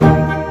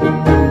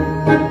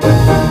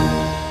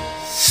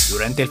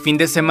Durante el fin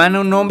de semana,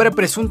 un hombre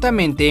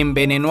presuntamente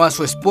envenenó a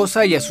su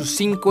esposa y a sus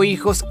 5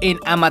 hijos en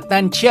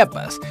Amatán,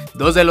 Chiapas.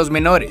 2 de los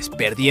menores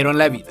perdieron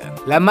la vida.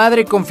 La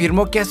madre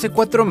confirmó que hace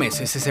 4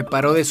 meses se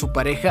separó de su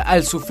pareja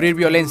al sufrir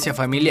violencia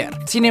familiar.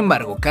 Sin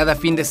embargo, cada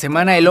fin de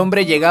semana el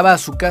hombre llegaba a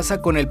su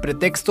casa con el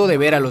pretexto de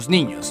ver a los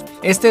niños.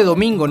 Este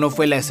domingo no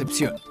fue la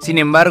excepción. Sin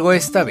embargo,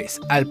 esta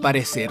vez, al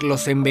parecer,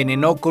 los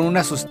envenenó con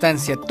una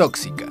sustancia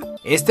tóxica.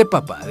 Este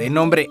papá, de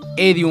nombre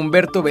Eddie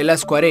Humberto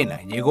Velasco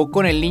Arena, llegó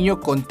con el niño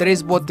con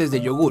 3 botes de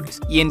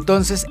yogures y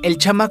entonces el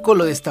chamaco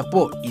lo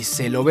destapó y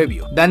se lo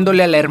bebió,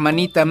 dándole a la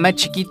hermanita más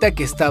chiquita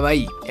que estaba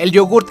ahí. El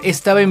yogurt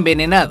estaba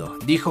envenenado,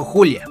 dijo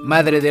Julia,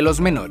 madre de los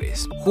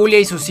menores. Julia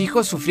y sus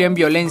hijos sufrían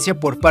violencia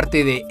por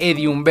parte de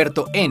Eddie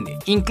Humberto N.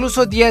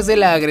 Incluso días de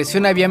la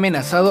agresión había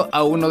amenazado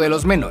a uno de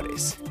los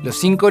menores. Los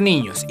 5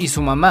 niños y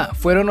su mamá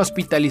fueron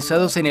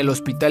hospitalizados en el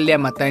hospital de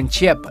Amatán,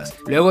 Chiapas,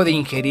 luego de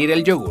ingerir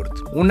el yogurt.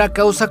 Una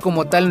causa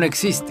como tal no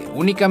existe,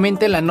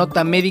 únicamente la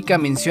nota médica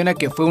menciona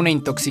que fue una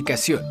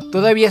intoxicación.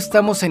 Todavía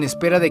estamos en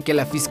espera de que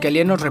la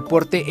fiscalía nos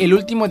reporte el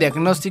último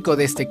diagnóstico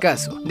de este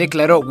caso,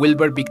 declaró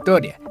Wilber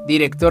Victoria,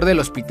 director del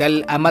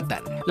hospital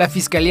Amatán. La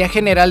Fiscalía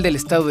General del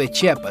Estado de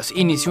Chiapas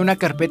inició una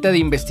carpeta de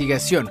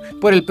investigación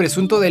por el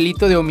presunto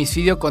delito de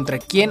homicidio contra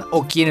quien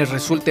o quienes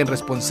resulten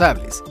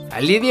responsables.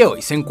 Al día de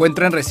hoy se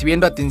encuentran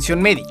recibiendo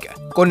atención médica,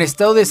 con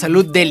estado de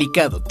salud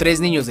delicado, 3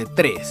 niños de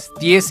 3,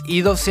 10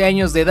 y 12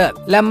 años de edad.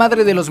 La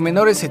madre de los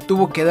menores se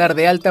tuvo que dar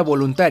de alta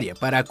voluntaria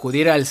para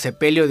acudir al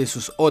sepelio de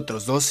sus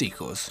otros 2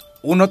 hijos.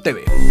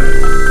 1TV.